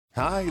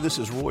Hi, this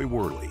is Roy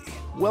Worley.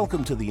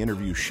 Welcome to the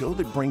interview show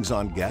that brings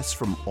on guests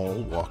from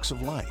all walks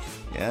of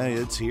life. Yeah,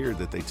 it's here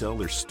that they tell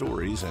their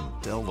stories and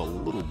delve a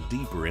little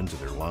deeper into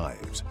their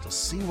lives to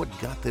see what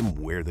got them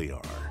where they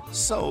are.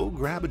 So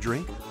grab a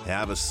drink,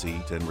 have a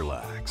seat, and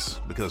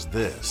relax, because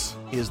this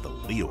is the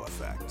Leo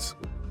Effect.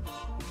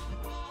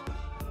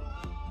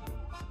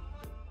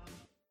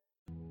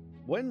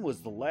 When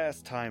was the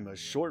last time a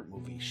short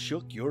movie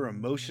shook your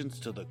emotions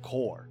to the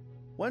core?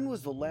 When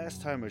was the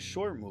last time a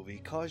short movie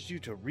caused you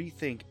to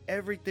rethink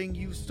everything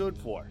you stood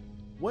for?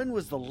 When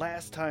was the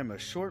last time a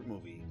short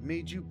movie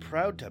made you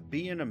proud to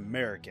be an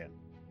American?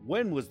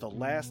 When was the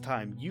last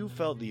time you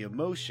felt the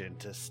emotion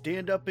to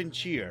stand up and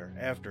cheer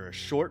after a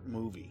short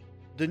movie?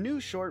 The new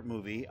short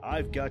movie,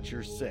 I've Got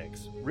Your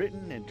Six,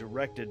 written and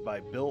directed by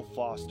Bill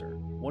Foster,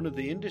 one of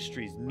the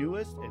industry's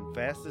newest and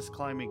fastest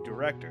climbing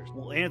directors,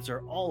 will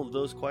answer all of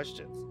those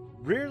questions.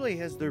 Rarely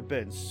has there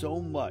been so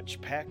much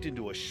packed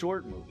into a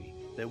short movie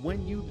that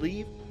when you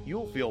leave,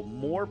 you'll feel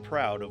more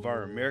proud of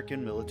our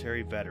American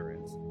military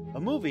veterans. A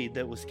movie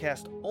that was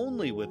cast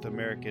only with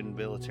American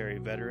military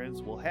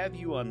veterans will have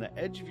you on the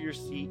edge of your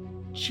seat,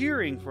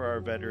 cheering for our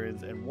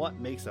veterans and what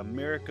makes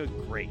America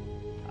great.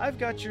 I've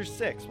Got Your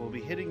Six will be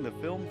hitting the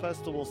film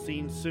festival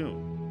scene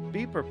soon.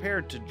 Be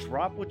prepared to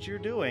drop what you're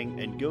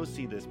doing and go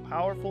see this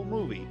powerful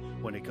movie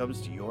when it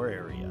comes to your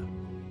area.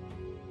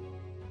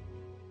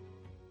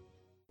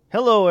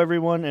 Hello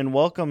everyone, and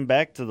welcome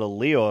back to the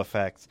Leo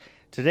Effects.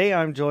 Today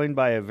I'm joined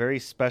by a very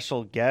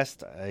special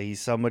guest. He's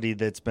somebody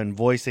that's been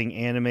voicing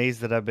animes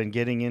that I've been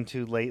getting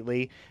into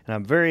lately, and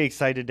I'm very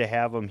excited to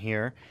have him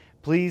here.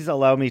 Please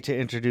allow me to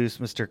introduce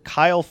Mr.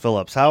 Kyle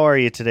Phillips. How are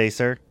you today,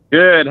 sir?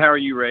 Good. How are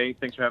you, Ray?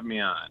 Thanks for having me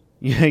on.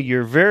 Yeah,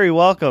 you're very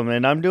welcome,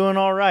 and I'm doing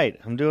all right.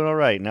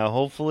 Now,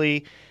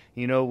 hopefully,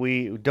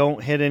 we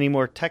don't hit any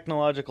more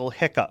technological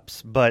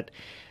hiccups, but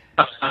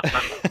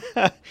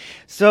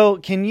so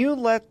can you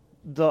let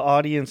the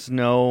audience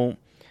know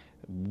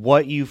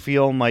what you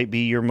feel might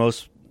be your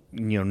most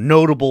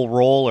notable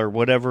role, or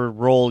whatever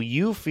role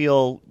you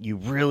feel you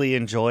really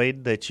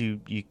enjoyed that you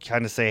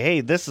kind of say,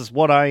 hey, this is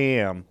what I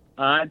am?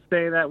 I'd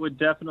say that would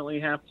definitely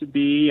have to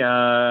be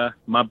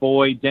my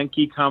boy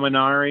Denki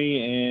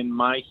Kaminari in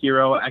My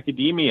Hero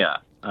Academia.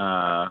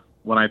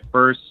 When I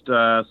first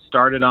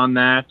started on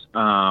that,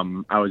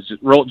 I was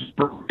just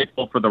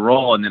grateful for the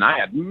role, and then I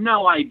had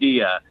no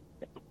idea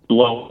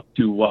blow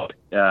to what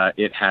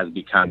it has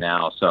become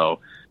now. So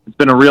it's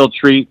been a real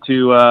treat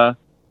to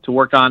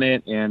work on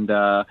it, and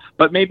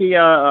but maybe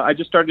I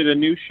just started a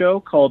new show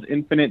called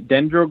Infinite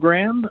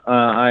Dendrogram.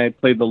 I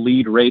play the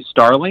lead Ray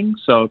Starling,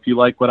 so if you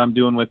like what I'm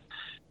doing with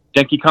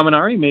Denki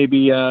Kaminari,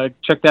 maybe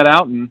check that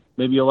out, and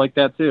maybe you'll like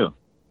that too.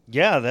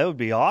 Yeah, that would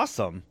be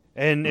awesome.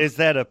 And is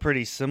that a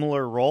pretty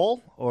similar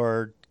role,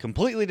 or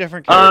completely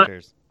different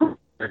characters?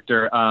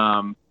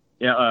 Well,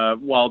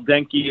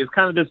 Denki is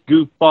kind of this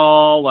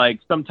goofball,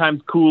 like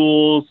sometimes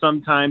cool,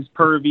 sometimes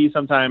pervy,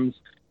 sometimes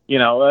he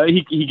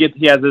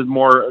has his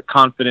more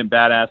confident,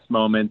 badass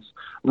moments.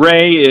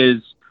 Ray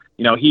is,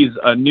 he's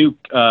a new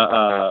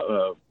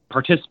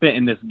participant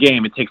in this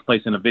game. It takes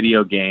place in a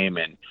video game,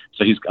 and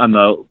so he's on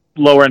the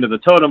lower end of the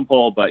totem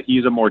pole, but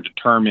he's a more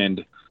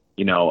determined,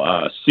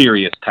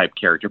 serious type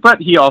character. But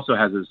he also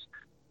has his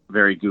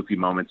very goofy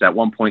moments. At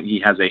one point,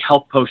 he has a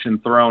health potion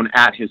thrown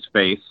at his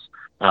face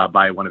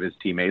by one of his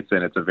teammates,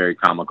 and it's a very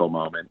comical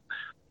moment.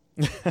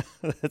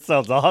 That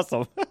sounds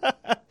awesome.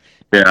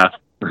 Yeah.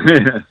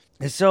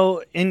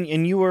 So,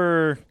 and you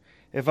were,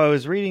 if I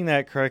was reading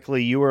that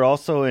correctly, you were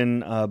also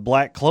in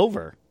Black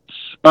Clover.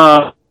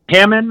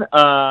 Hammond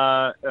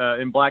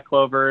in Black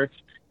Clover.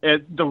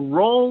 The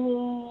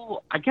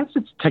role, I guess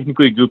it's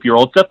technically a goofy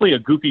role. It's definitely a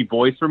goofy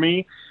voice for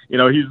me.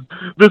 He's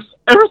this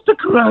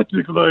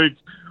aristocratic,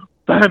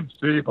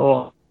 fancy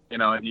boy.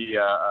 And he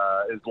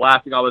is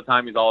laughing all the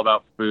time. He's all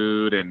about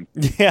food and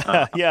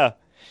yeah.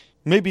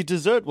 Maybe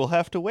dessert will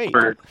have to wait.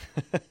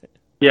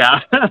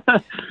 Yeah.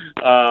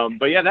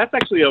 But yeah, that's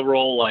actually a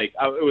role, it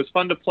was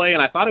fun to play,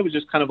 and I thought it was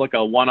just kind of like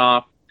a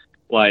one-off,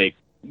 like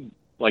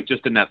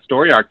just in that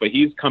story arc, but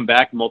he's come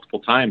back multiple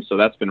times, so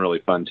that's been really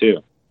fun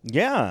too.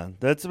 Yeah,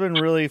 that's been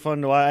really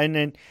fun to watch. And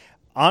then,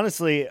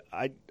 honestly,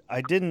 I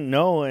didn't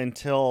know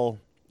until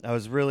I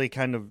was really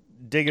kind of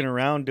digging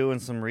around doing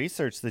some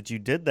research that you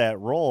did that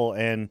role,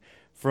 and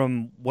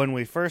from when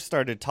we first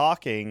started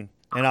talking,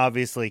 and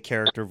obviously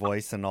character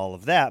voice and all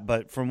of that,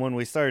 but from when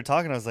we started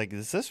talking, I was like,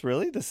 is this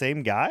really the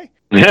same guy?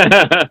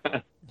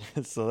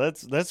 So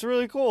that's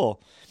really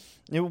cool.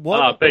 Thank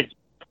you.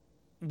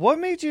 What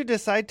made you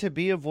decide to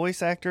be a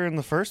voice actor in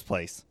the first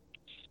place?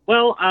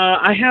 Well,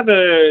 I have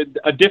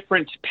a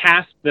different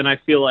past than I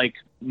feel like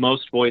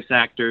most voice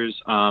actors.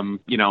 I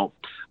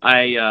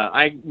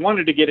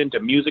wanted to get into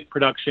music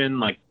production,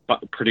 like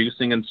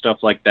producing and stuff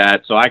like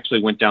that. So I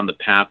actually went down the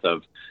path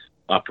of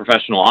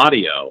professional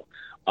audio.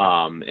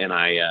 And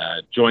I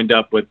joined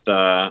up with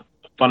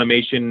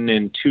Funimation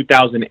in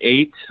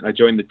 2008. I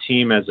joined the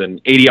team as an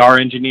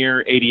ADR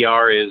engineer.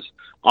 ADR is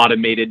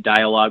automated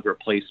dialogue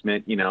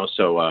replacement,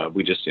 so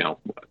we just,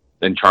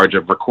 in charge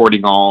of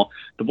recording all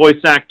the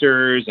voice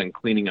actors and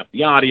cleaning up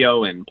the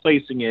audio and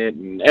placing it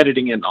and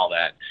editing it and all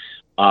that.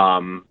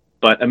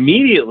 But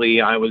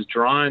immediately I was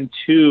drawn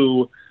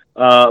to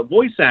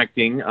voice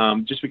acting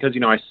just because,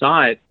 I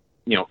saw it,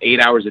 8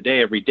 hours a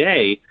day, every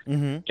day.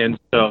 Mm-hmm. And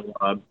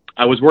so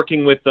I was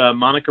working with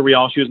Monica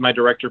Rial. She was my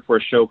director for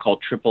a show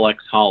called Triple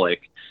X Holic.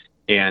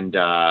 And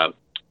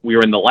we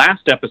were in the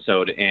last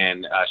episode,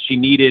 and she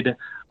needed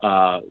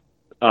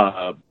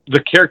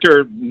the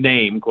character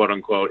name, quote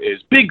unquote,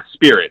 is Big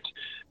Spirit.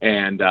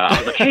 And I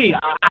was like, hey,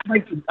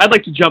 I'd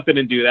like to jump in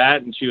and do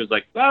that. And she was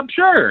like,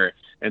 sure.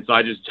 And so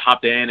I just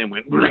hopped in and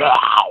went, and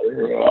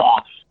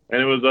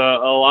it was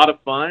a lot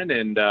of fun.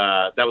 And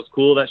that was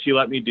cool that she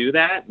let me do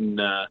that. And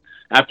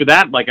after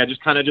that, I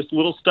just kind of just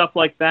little stuff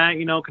like that,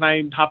 can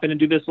I hop in and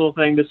do this little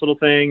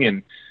thing?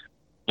 And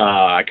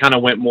I kind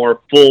of went more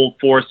full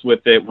force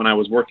with it when I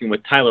was working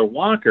with Tyler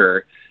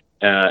Walker.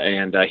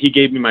 And he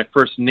gave me my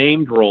first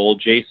named role,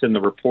 Jason the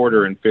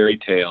reporter in Fairy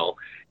Tale.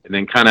 And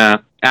then kind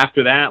of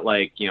after that,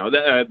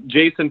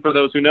 Jason, for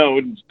those who know,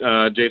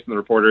 Jason the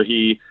reporter,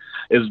 he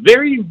is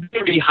very,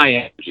 very high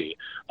energy.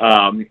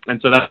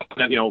 And so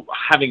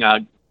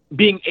that,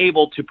 being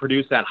able to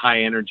produce that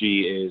high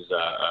energy is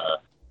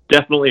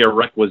definitely a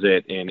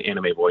requisite in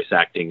anime voice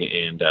acting.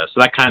 And so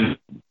that kind of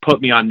put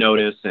me on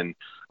notice and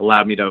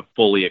allowed me to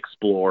fully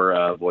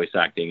explore voice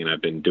acting. And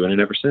I've been doing it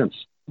ever since.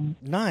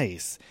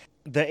 Nice.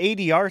 The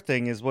ADR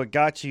thing is what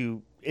got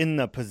you in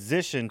the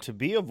position to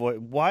be a voice.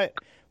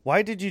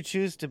 Why did you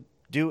choose to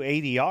do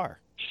ADR?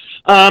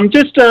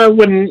 Just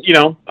when,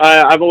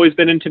 I've always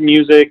been into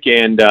music,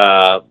 and,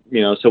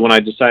 so when I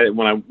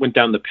went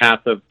down the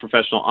path of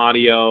professional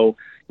audio,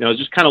 I was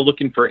just kind of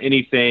looking for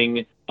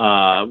anything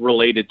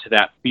related to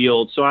that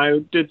field. So I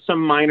did some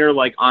minor,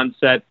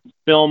 on-set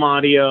film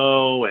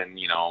audio and,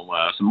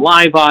 some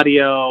live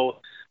audio,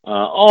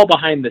 all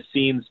behind the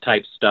scenes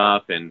type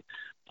stuff. And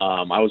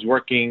I was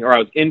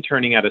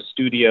interning at a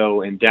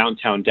studio in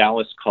downtown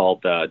Dallas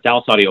called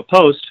Dallas Audio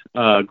Post.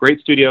 Great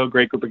studio,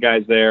 great group of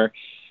guys there.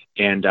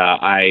 And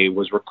I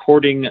was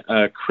recording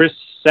Chris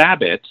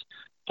Sabat.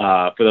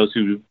 For those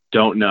who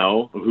don't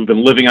know, who've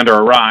been living under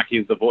a rock,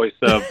 he's the voice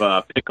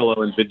of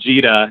Piccolo and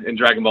Vegeta in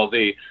Dragon Ball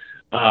Z.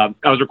 I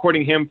was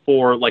recording him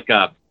for like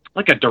a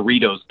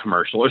Doritos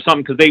commercial or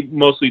something, because they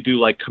mostly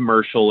do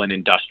commercial and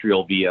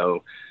industrial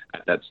VO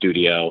at that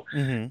studio.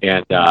 Mm-hmm.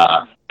 And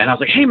I was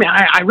like, hey man,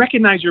 I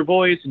recognize your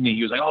voice. And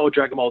he was like, oh,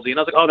 Dragon Ball Z. And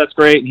I was like, oh, that's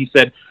great. And he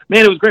said,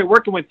 man, it was great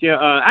working with you.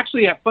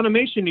 Actually at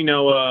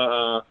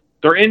Funimation,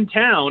 they're in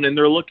town and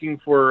they're looking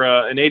for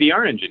an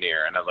ADR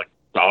engineer. And I was like,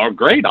 oh,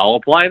 great, I'll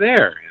apply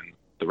there. And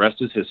the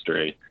rest is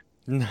history.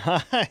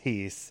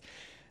 Nice.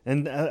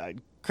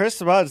 And Chris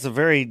Sabat is a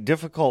very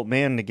difficult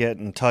man to get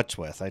in touch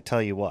with, I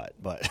tell you what.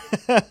 But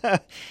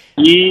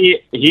he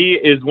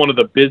is one of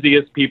the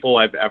busiest people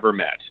I've ever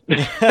met.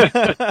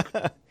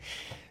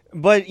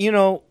 But,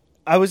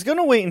 I was going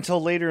to wait until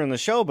later in the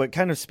show, but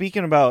kind of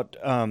speaking about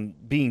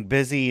being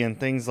busy and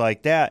things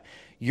like that,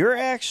 you're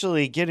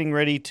actually getting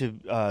ready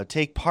to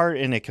take part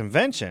in a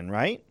convention,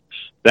 right?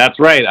 That's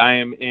right. I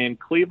am in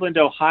Cleveland,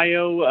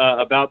 Ohio,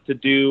 about to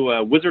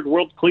do Wizard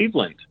World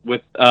Cleveland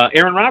with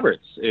Aaron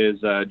Roberts is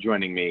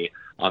joining me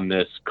on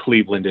this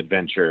Cleveland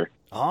adventure.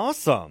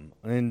 Awesome.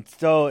 And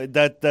so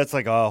that's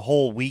like a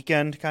whole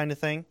weekend kind of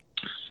thing?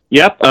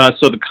 Yep.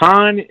 So the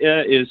con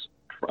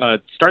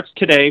starts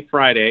today,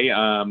 Friday,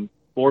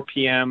 4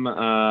 p.m.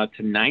 to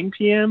 9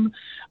 p.m.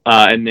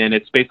 And then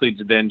it's basically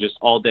then just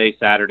all day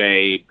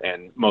Saturday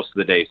and most of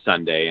the day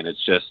Sunday. And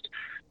it's just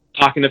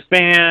talking to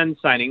fans,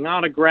 signing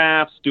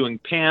autographs, doing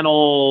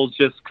panels,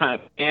 just kind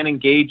of fan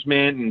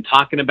engagement and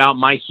talking about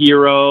my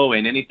hero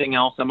and anything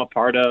else I'm a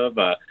part of.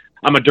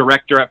 I'm a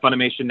director at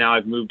Funimation now.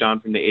 I've moved on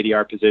from the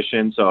ADR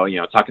position. So,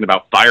 talking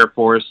about Fire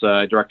Force,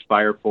 direct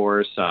Fire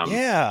Force.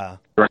 Yeah.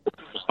 Direct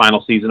the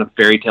final season of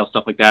Fairy Tale,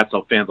 stuff like that.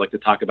 So fans like to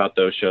talk about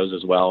those shows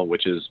as well,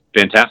 which is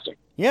fantastic.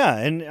 Yeah,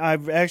 and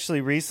I've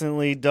actually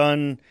recently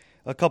done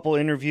a couple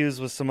interviews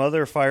with some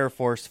other Fire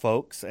Force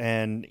folks,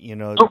 and,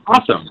 Oh,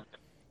 awesome.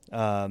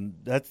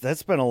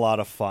 That's been a lot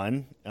of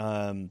fun.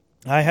 I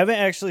haven't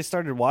actually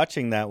started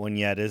watching that one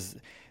yet.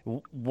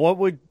 What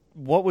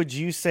would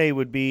you say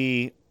would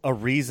be a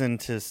reason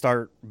to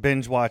start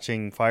binge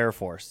watching Fire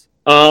Force?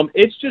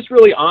 It's just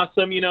really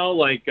awesome,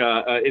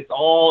 it's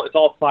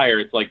all fire.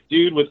 It's like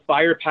dude with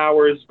fire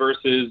powers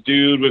versus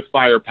dude with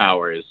fire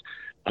powers.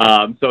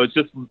 So it's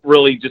just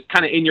really just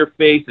kind of in your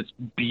face. It's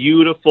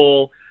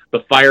beautiful.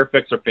 The fire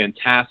effects are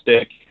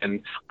fantastic,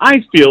 and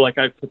I feel like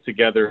I've put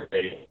together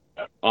a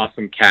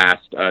awesome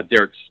cast.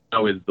 Derek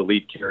Snow is the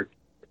lead character.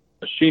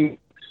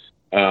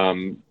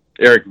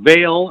 Eric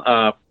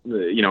Vale,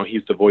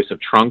 he's the voice of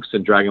Trunks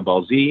in Dragon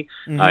Ball Z.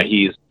 Mm-hmm.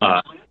 He's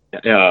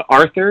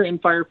Arthur in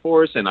Fire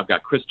Force, and I've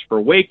got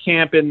Christopher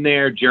Waycamp in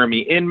there,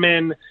 Jeremy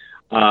Inman,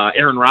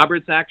 Aaron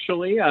Roberts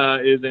actually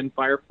is in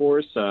Fire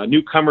Force.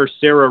 Newcomer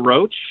Sarah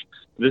Roach.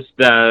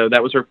 That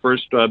was her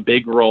first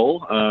big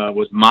role.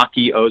 Was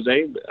Maki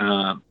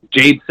Oze,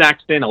 Jade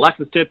Saxton,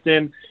 Alexis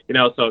Tipton.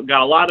 So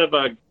got a lot of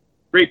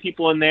great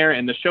people in there,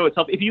 and the show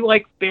itself. If you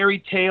like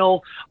fairy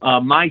tale,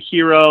 My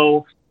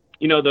Hero,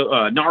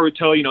 the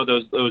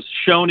Naruto, those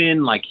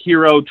shonen like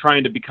hero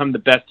trying to become the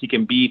best he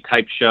can be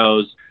type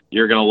shows,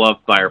 you're gonna love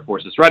Fire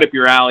Force. It's right up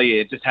your alley.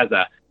 It just has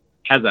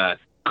a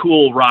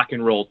cool rock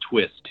and roll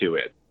twist to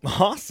it.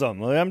 Awesome.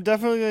 Well, I'm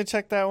definitely gonna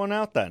check that one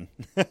out then.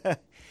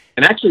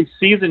 And actually,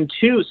 season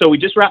 2. So we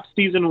just wrapped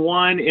season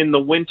 1 in the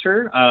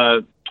winter,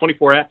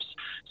 24 eps.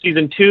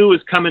 Season 2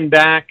 is coming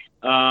back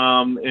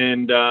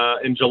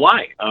in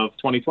July of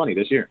 2020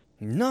 this year.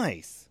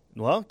 Nice.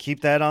 Well,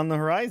 keep that on the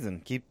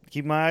horizon.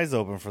 Keep my eyes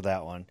open for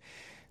that one.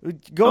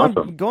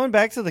 Awesome. Going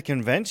back to the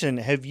convention,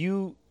 have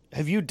you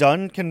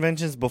done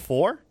conventions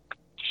before?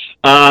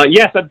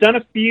 Yes, I've done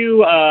a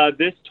few.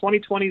 This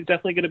 2020 is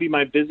definitely going to be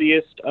my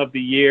busiest of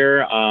the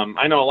year.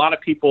 I know a lot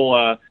of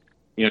people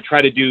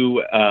try to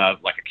do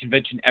like a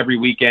convention every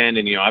weekend,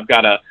 and I've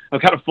got a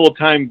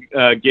full-time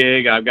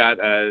gig. I've got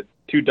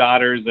 2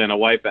 daughters and a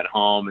wife at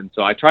home, and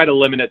so I try to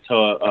limit it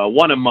to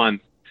one a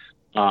month.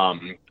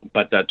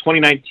 But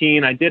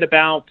 2019, I did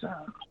about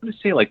I'm going to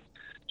say like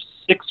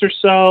 6 or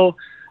so.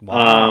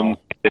 Wow.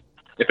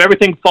 If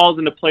everything falls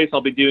into place,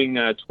 I'll be doing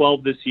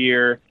 12 this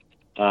year.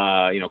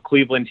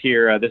 Cleveland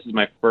here. This is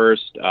my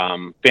first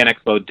Fan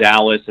Expo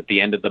Dallas at the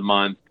end of the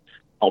month.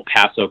 El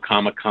Paso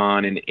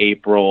Comic-Con in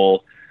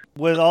April.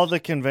 With all the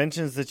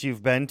conventions that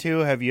you've been to,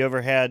 have you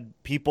ever had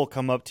people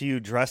come up to you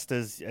dressed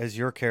as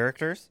your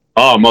characters?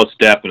 Oh, most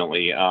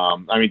definitely.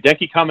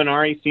 Denki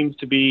Kaminari seems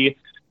to be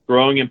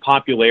growing in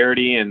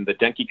popularity, and the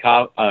Denki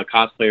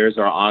cosplayers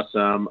are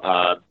awesome.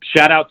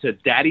 Shout out to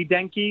Daddy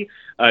Denki.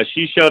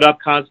 She showed up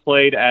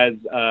cosplayed as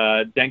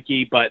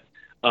Denki, but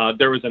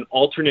there was an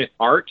alternate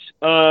art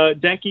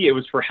Denki. It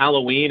was for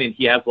Halloween, and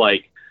he has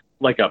like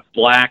a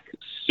black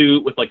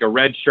suit with like a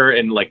red shirt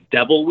and like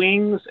devil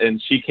wings,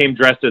 and she came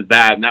dressed as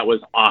that, and that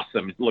was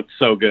awesome. It looked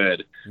so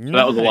good. Nice. So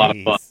that was a lot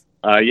of fun.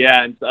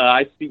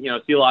 I see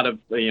a lot of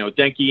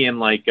Denki in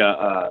like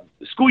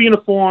school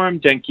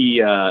uniform, Denki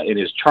in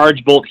his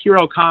Charge Bolt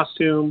hero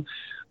costume.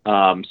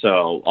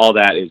 So all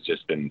that has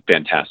just been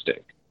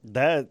fantastic.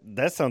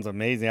 That sounds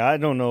amazing. I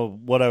don't know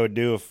what I would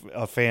do if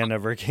a fan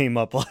ever came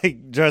up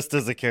like dressed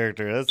as a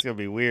character. That's gonna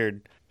be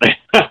weird.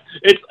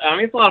 It's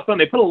a lot of fun.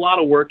 They put a lot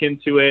of work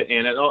into it,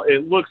 and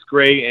it looks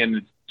great,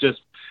 and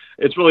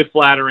it's really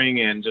flattering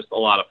and just a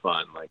lot of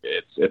fun. Like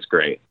it's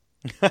great.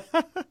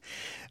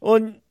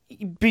 Well,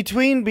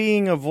 between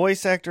being a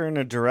voice actor and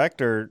a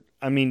director,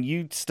 I mean,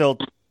 you still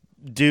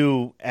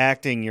do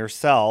acting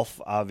yourself,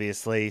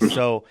 obviously.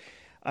 So,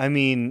 I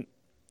mean,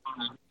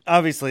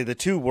 obviously the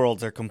two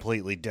worlds are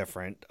completely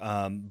different.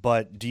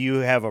 But do you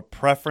have a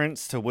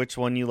preference to which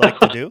one you like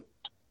to do?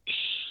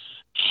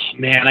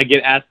 Man, I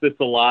get asked this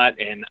a lot,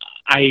 and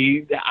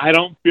I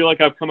don't feel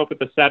like I've come up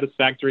with a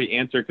satisfactory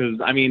answer because,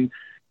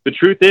 the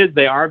truth is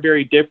they are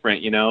very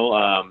different,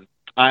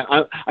 I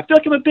feel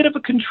like I'm a bit of a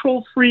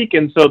control freak,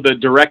 and so the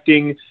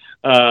directing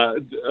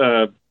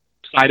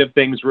side of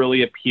things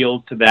really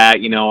appeals to that.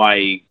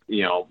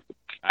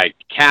 I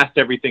cast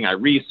everything, I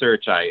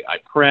research, I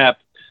prep.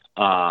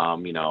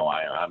 I'm in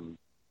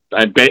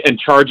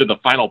charge of the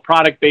final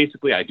product.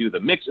 Basically, I do the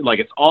mix. Like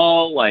it's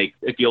all like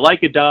if you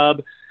like a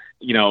dub,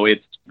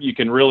 you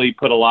can really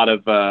put a lot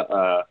of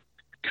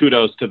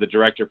kudos to the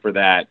director for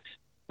that.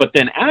 But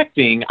then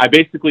acting, I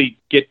basically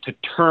get to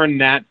turn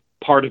that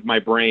part of my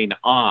brain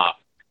off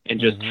and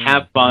just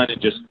have fun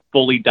and just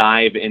fully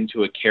dive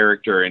into a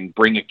character and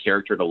bring a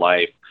character to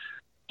life.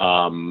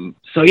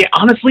 So yeah,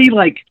 honestly,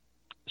 like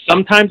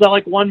sometimes I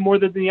like one more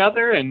than the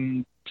other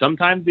and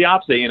sometimes the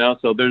opposite,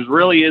 so there's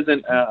really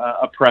isn't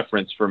a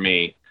preference for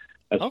me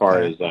as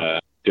far as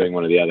doing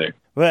one or the other.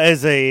 Well,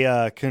 as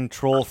a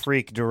control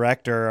freak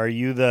director, are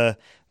you the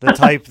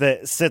type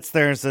that sits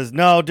there and says,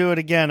 no, do it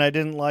again. I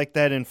didn't like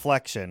that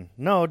inflection.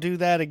 No, do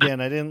that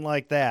again. I didn't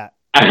like that.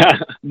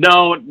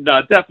 No,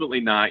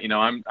 definitely not.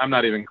 I'm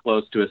not even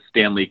close to a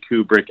Stanley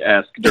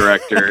Kubrick-esque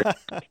director.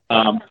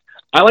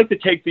 I like to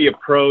take the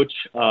approach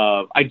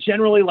of, I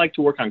generally like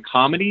to work on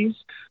comedies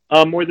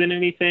more than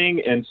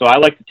anything. And so I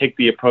like to take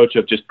the approach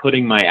of just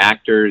putting my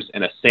actors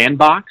in a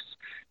sandbox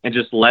and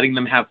just letting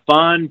them have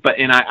fun.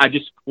 I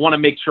just want to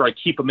make sure I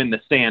keep them in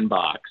the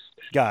sandbox.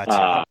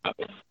 Gotcha.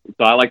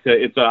 So I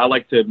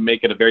like to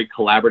make it a very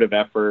collaborative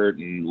effort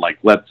and like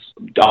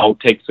I'll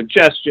take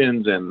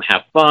suggestions and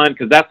have fun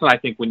because that's when I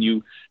think when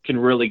you can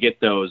really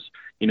get those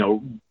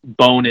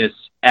bonus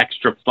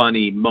extra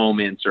funny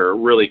moments or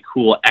really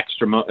cool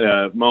extra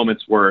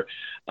moments where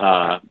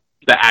the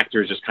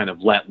actors just kind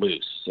of let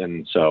loose,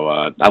 and so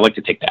I like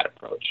to take that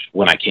approach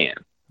when I can.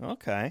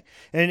 Okay.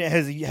 And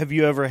have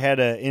you ever had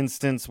an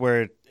instance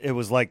where it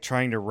was like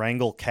trying to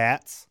wrangle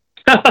cats?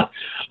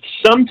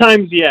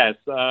 Sometimes, yes.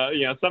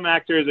 Some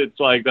actors, it's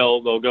like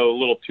they'll go a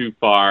little too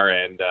far,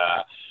 and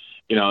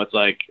it's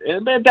like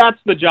that's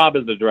the job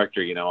as the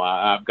director.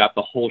 I've got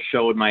the whole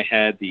show in my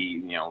head.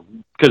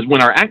 Because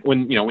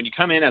when you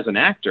come in as an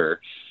actor,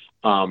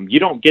 you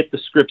don't get the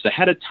scripts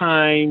ahead of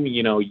time.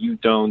 You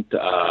don't.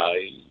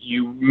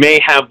 You may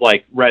have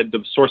like read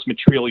the source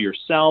material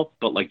yourself,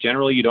 but like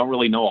generally, you don't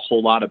really know a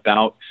whole lot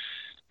about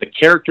the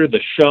character,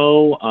 the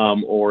show,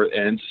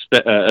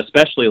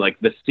 especially like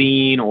the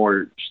scene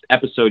or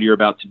episode you're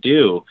about to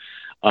do.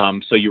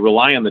 So you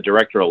rely on the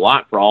director a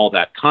lot for all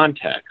that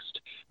context.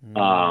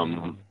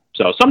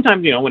 So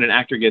sometimes, when an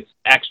actor gets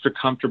extra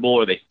comfortable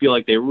or they feel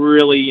like they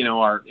really,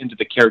 are into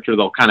the character,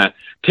 they'll kind of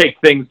take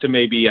things to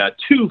maybe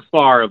too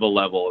far of a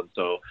level. And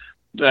so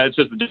it's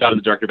just the job of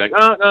the director, like,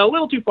 a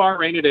little too far,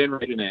 rein it in.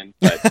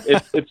 But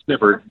it's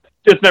never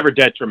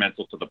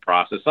detrimental to the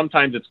process.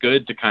 Sometimes it's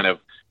good to kind of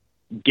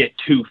get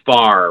too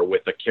far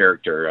with a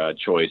character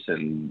choice,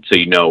 and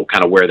so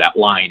kind of where that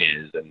line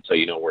is, and so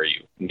where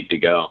you need to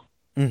go.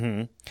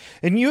 Mm-hmm.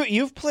 And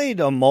you've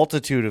played a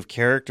multitude of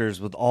characters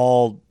with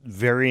all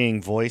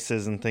varying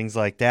voices and things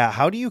like that.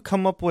 How do you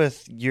come up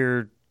with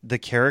the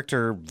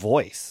character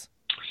voice?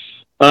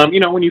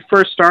 When you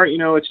first start,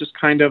 it's just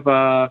kind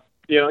of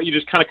you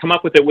just kind of come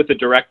up with it with the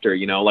director.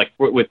 Like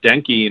with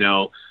Denki,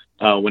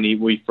 when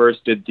we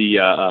first did the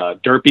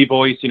derpy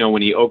voice,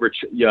 when he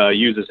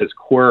uses his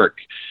quirk,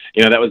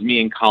 that was me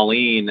and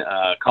Colleen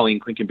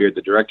Klinkenbeard,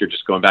 the director,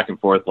 just going back and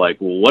forth like,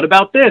 well, what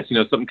about this?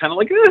 Something kind of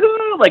like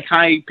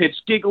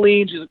high-pitched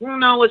giggling. She's like,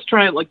 no, let's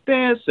try it like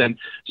this. And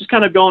just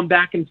kind of going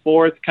back and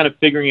forth, kind of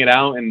figuring it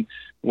out. And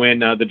when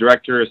the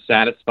director is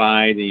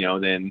satisfied,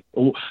 then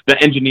the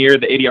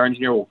ADR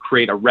engineer will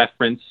create a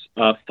reference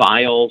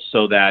file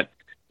so that,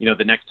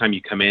 the next time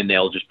you come in,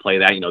 they'll just play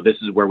that, this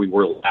is where we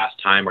were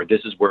last time, or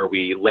this is where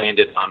we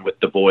landed on with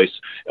the voice,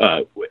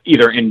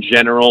 either in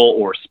general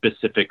or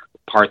specific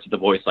parts of the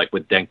voice, like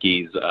with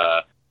Denki's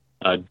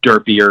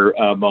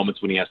derpier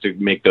moments when he has to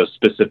make those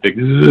specific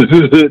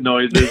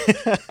noises.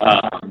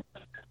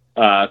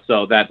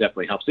 So that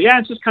definitely helps. So yeah,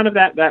 it's just kind of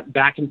that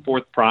back and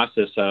forth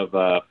process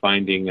of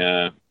finding,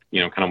 kind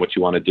of what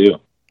you want to do.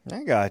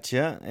 I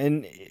gotcha.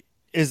 And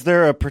is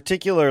there a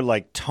particular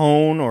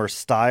tone or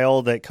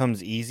style that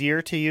comes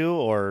easier to you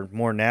or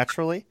more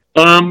naturally?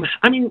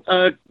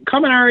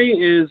 Kaminari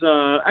is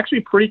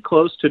actually pretty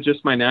close to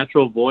just my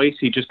natural voice.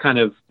 He just kind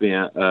of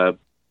has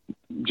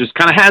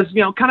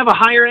kind of a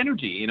higher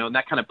energy, and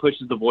that kind of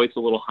pushes the voice a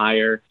little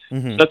higher.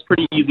 Mm-hmm. So that's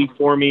pretty easy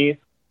for me.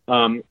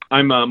 I'm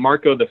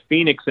Marco the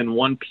Phoenix in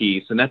One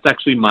Piece, and that's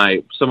actually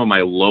some of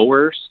my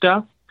lower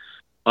stuff.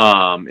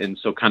 And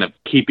so kind of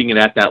keeping it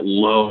at that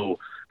low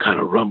kind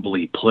of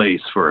rumbly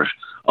place for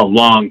a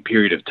long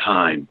period of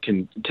time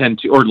can tend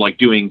to, or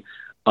doing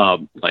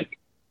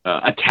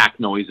attack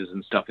noises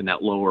and stuff in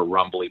that lower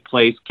rumbly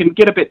place can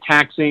get a bit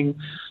taxing.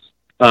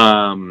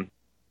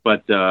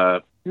 But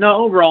no,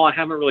 overall, I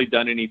haven't really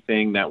done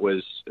anything that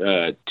was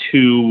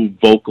too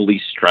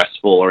vocally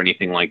stressful or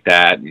anything like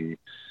that. And,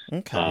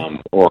 okay.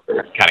 Or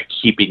kind of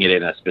keeping it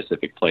in a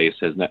specific place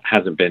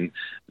hasn't been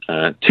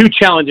too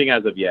challenging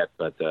as of yet.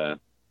 But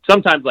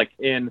sometimes I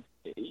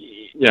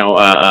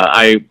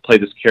play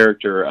this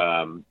character,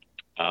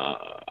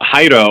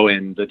 Hyro,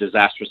 in The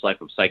Disastrous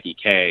Life of Psyche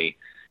K,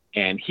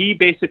 and he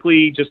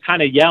basically just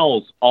kind of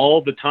yells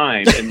all the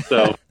time. And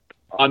so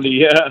on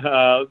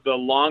the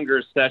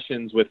longer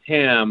sessions with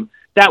him,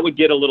 that would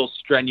get a little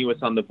strenuous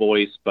on the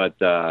voice, but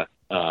kind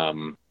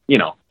of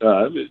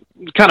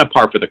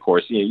par for the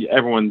course.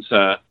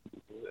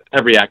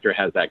 Every actor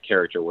has that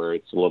character where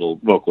it's a little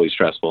vocally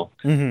stressful.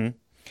 Mm-hmm.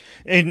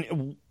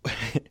 And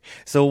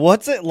so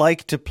what's it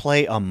like to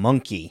play a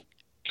monkey?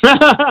 Was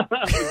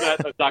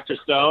that Dr.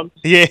 Stone?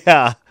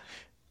 Yeah.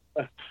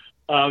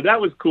 That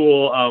was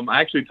cool.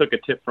 I actually took a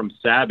tip from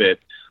Sabbath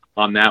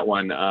on that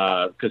one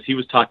because he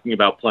was talking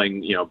about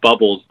playing,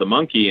 Bubbles the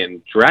monkey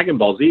in Dragon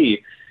Ball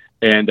Z,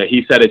 and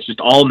he said it's just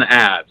all in the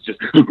abs,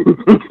 just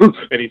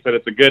and he said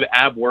it's a good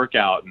ab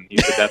workout, and he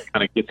said that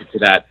kind of gets you to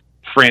that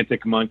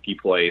frantic monkey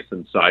place,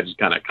 and so I just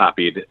kind of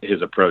copied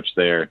his approach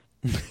there.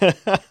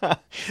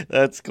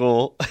 That's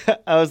cool.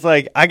 I was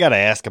like, I gotta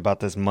ask about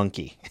this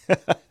monkey. I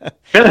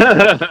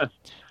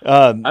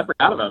forgot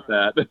about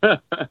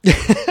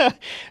that.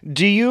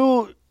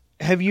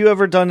 Have you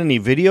ever done any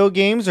video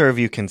games, or have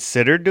you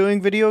considered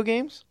doing video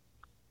games?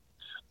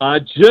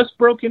 Just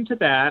broke into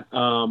that.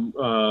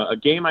 A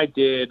game I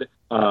did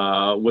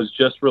was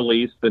just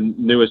released, the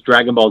newest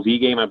Dragon Ball Z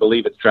game. I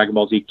believe it's Dragon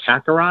Ball Z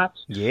Kakarot.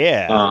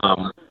 Yeah.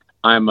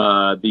 I'm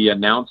the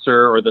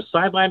announcer or the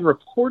sideline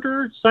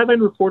reporter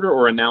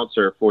or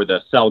announcer for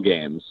the Cell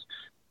games.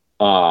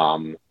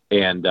 So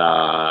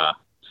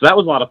that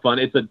was a lot of fun.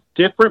 It's a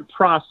different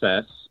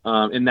process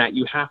in that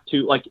you have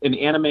to, like in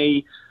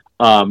anime,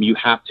 you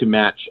have to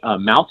match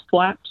mouth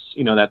flaps.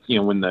 That's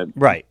when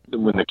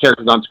the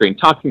character's on screen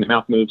talking, the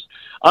mouth moves.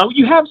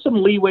 You have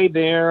some leeway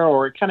there,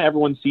 or kind of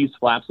everyone sees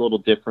flaps a little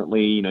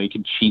differently. You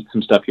can cheat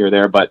some stuff here or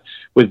there. But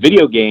with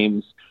video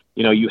games,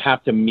 you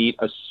have to meet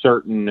a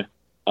certain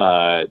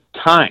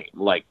time.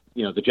 Like,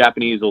 the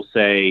Japanese will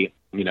say,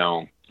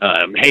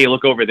 hey,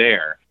 look over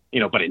there,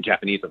 but in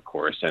Japanese, of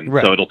course. And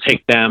so it'll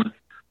take them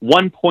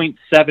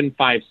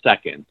 1.75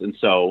 seconds. And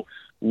so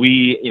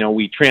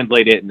we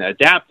translate it and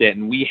adapt it,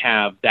 and we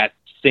have that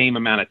same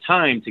amount of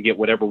time to get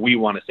whatever we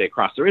want to say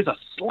across. There is a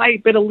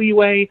slight bit of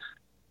leeway,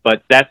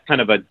 but that's kind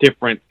of a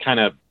different kind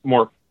of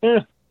more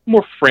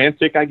more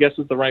frantic, I guess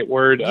is the right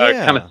word,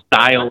 kind of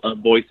style of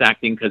voice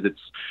acting, because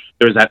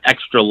there's that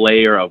extra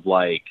layer of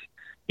like,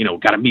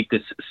 got to meet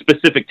this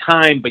specific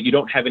time, but you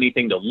don't have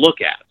anything to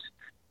look at.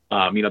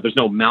 There's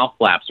no mouth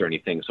flaps or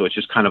anything, so it's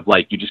just kind of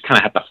like you just kind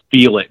of have to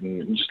feel it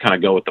and just kind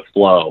of go with the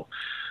flow.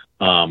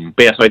 But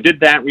yeah, so I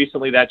did that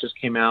recently. That just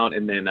came out,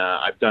 and then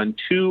I've done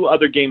 2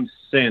 other games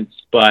since,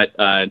 but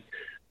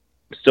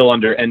still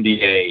under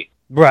NDA.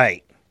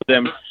 Right.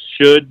 Them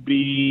should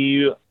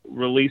be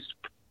released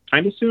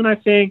kind of soon, I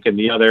think, and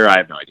the other, I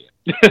have no idea.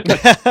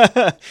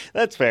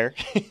 That's fair.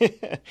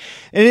 And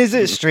is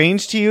it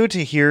strange to you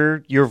to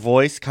hear your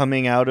voice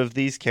coming out of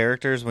these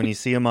characters when you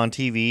see them on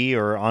TV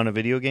or on a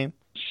video game?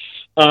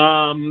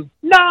 No,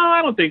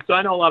 I don't think so.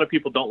 I know a lot of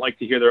people don't like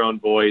to hear their own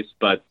voice,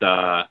 but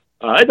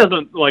it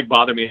doesn't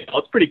bother me.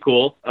 It's pretty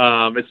cool.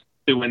 It's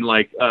doing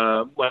like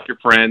your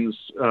friends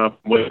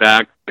way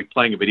back, like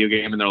playing a video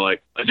game, and they're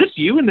like, "Is this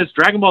you in this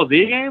Dragon Ball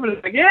Z game?" And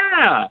it's like,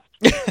 "Yeah."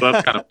 So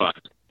that's kind of fun.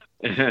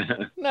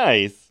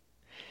 Nice.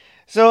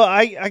 So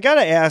I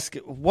gotta ask,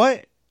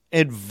 what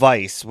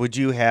advice would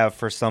you have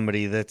for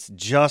somebody that's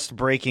just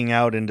breaking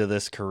out into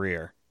this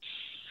career?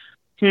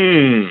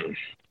 Don't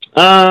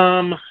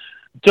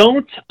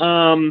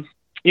a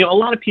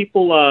lot of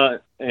people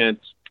and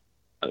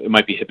it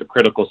might be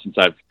hypocritical since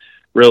I've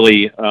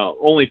really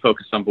only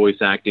focused on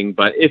voice acting,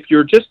 but if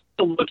you're just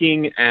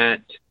looking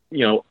at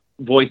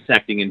voice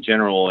acting in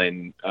general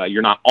and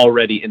you're not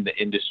already in the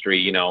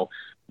industry,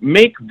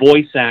 make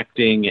voice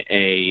acting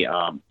a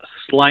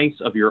slice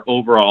of your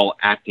overall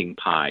acting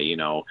pie.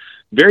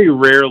 Very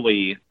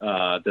rarely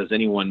does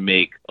anyone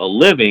make a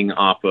living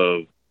off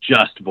of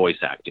just voice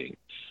acting.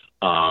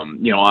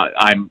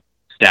 I'm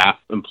staff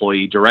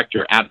employee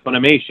director at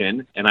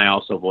Funimation, and I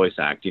also voice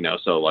act,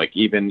 so like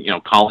even,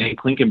 Colleen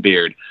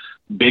Klinkenbeard,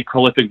 big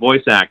prolific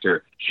voice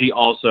actor. She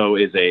also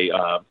is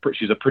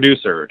she's a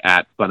producer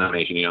at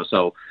Funimation,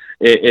 so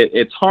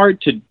it's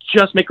hard to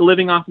just make a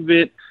living off of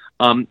it.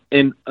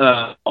 And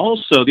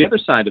also the other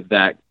side of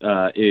that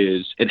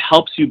is it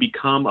helps you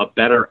become a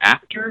better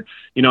actor.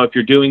 If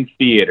you're doing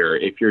theater,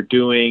 if you're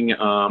doing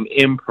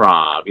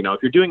improv,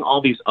 if you're doing all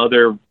these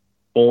other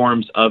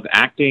forms of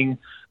acting,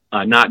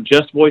 not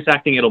just voice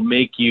acting, it'll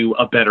make you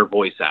a better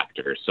voice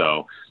actor.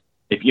 So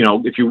if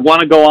you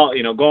want to go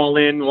all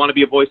in, want to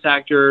be a voice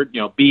actor,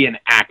 be an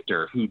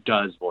actor who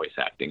does voice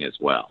acting as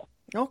well.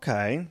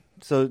 Okay.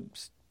 So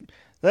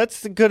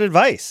that's good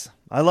advice.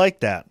 I like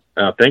that.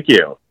 Thank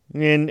you.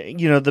 And,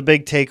 the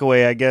big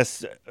takeaway, I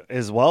guess,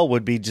 as well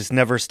would be just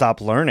never stop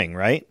learning,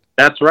 right?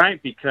 That's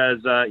right, because,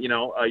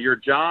 your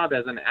job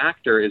as an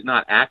actor is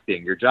not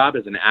acting. Your job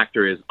as an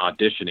actor is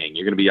auditioning.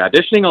 You're going to be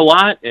auditioning a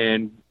lot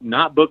and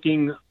not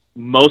booking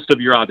most of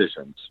your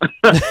auditions.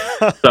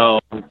 So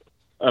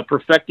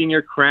perfecting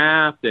your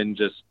craft and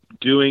just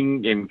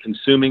doing and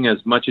consuming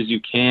as much as you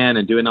can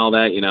and doing all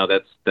that,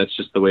 that's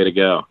just the way to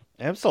go.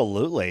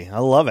 Absolutely. I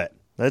love it.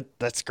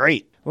 That's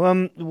great.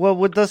 Well,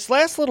 with this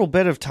last little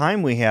bit of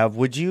time we have,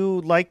 would you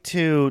like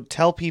to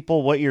tell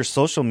people what your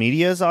social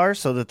medias are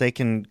so that they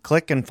can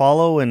click and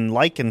follow and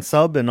like and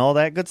sub and all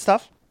that good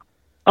stuff?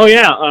 Oh,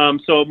 yeah.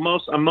 So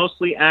I'm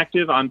mostly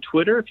active on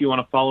Twitter. If you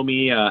want to follow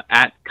me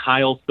at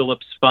Kyle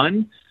Phillips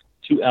Fun,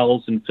 2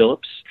 L's in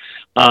Phillips.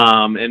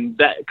 And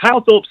that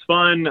Kyle Phillips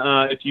Fun,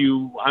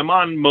 I'm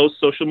on most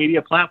social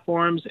media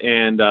platforms,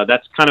 and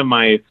that's kind of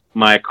my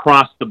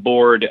across the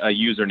board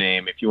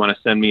username. If you want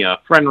to send me a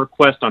friend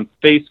request on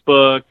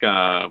Facebook,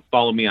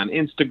 follow me on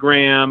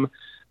Instagram,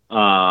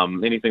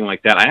 anything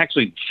like that. I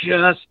actually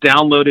just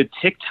downloaded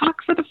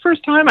TikTok for the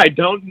first time. I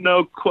don't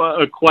know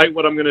quite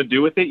what I'm going to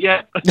do with it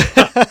yet,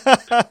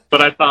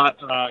 but I thought,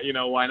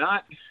 why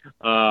not?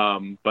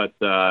 But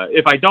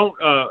if I don't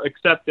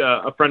accept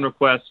a friend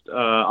request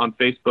on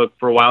Facebook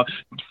for a while,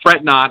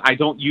 fret not. I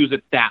don't use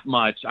it that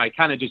much. I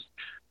kind of just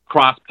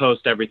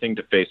cross-post everything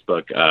to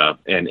Facebook.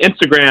 And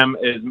Instagram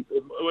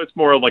it's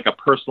more like a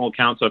personal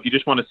account. So if you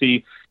just want to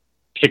see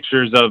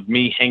pictures of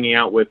me hanging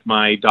out with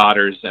my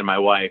daughters and my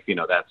wife,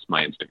 that's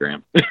my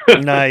Instagram.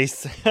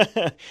 Nice.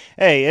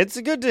 Hey,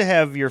 it's good to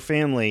have your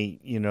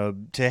family,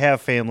 to have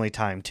family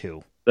time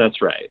too.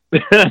 That's right.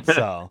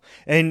 So,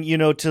 and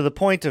to the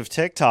point of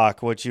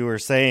TikTok, what you were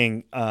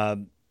saying,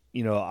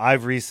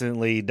 I've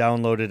recently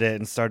downloaded it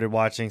and started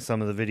watching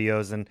some of the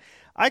videos, and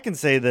I can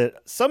say that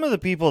some of the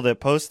people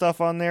that post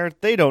stuff on there,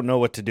 they don't know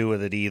what to do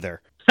with it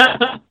either.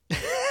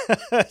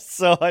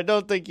 So I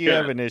don't think you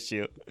have an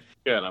issue.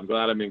 Good. I'm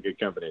glad I'm in good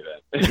company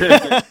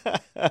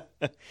then.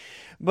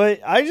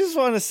 But I just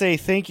want to say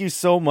thank you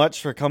so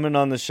much for coming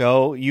on the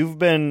show. You've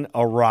been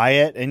a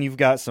riot, and you've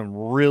got some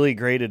really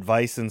great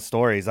advice and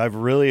stories. I've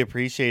really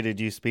appreciated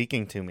you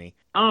speaking to me.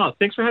 Oh,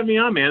 thanks for having me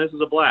on, man. This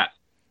is a blast.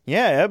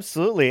 Yeah,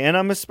 absolutely. And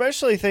I'm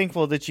especially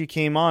thankful that you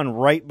came on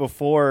right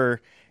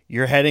before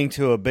you're heading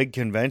to a big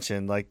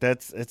convention.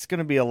 It's going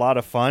to be a lot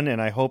of fun,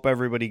 and I hope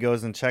everybody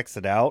goes and checks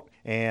it out.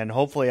 And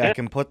hopefully I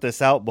can put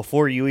this out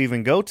before you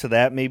even go to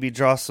that, maybe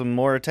draw some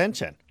more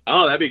attention.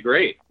 Oh, that'd be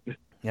great.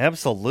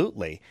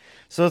 Absolutely.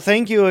 So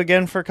thank you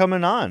again for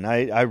coming on.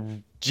 I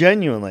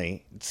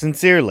genuinely,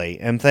 sincerely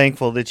am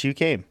thankful that you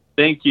came.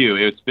 Thank you.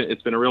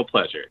 It's been a real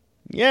pleasure.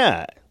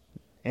 Yeah.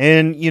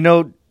 And,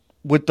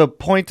 with the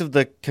point of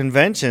the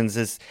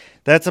conventions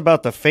that's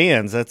about the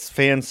fans. That's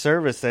fan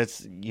service.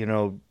 That's,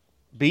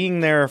 being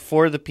there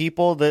for the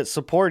people that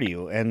support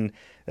you. And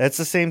that's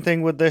the same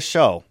thing with this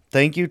show.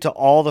 Thank you to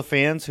all the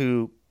fans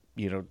who,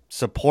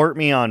 support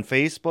me on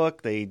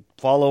Facebook. They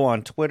follow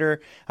on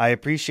Twitter. I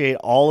appreciate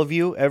all of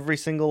you, every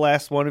single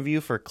last one of you,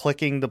 for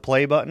clicking the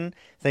play button.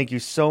 Thank you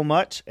so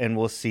much, and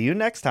we'll see you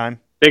next time.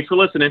 Thanks for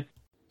listening.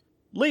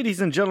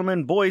 Ladies and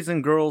gentlemen, boys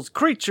and girls,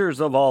 creatures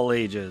of all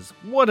ages,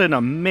 what an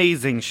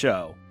amazing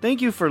show.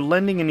 Thank you for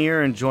lending an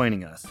ear and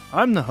joining us.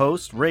 I'm the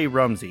host, Ray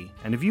Rumsey,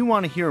 and if you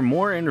want to hear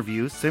more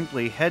interviews,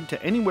 simply head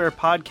to anywhere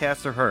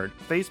podcasts are heard,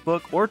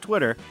 Facebook or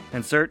Twitter,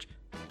 and search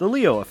The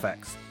Leo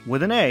Effects,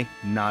 with an A,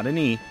 not an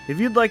E. If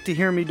you'd like to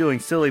hear me doing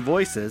silly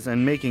voices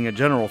and making a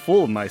general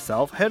fool of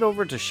myself, head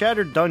over to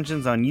Shattered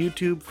Dungeons on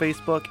YouTube,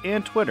 Facebook,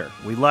 and Twitter.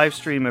 We live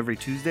stream every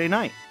Tuesday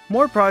night.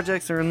 More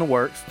projects are in the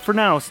works. For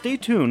now, stay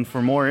tuned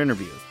for more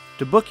interviews.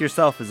 To book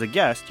yourself as a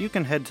guest, you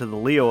can head to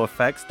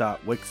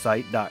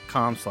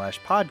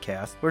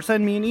theleoeffects.wixsite.com/podcast or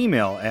send me an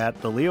email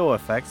at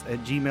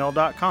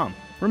theleoeffects@gmail.com.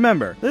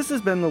 Remember, this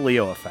has been The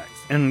Leo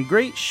Effects, and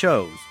great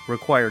shows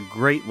require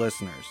great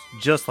listeners,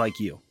 just like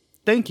you.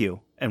 Thank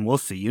you, and we'll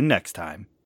see you next time.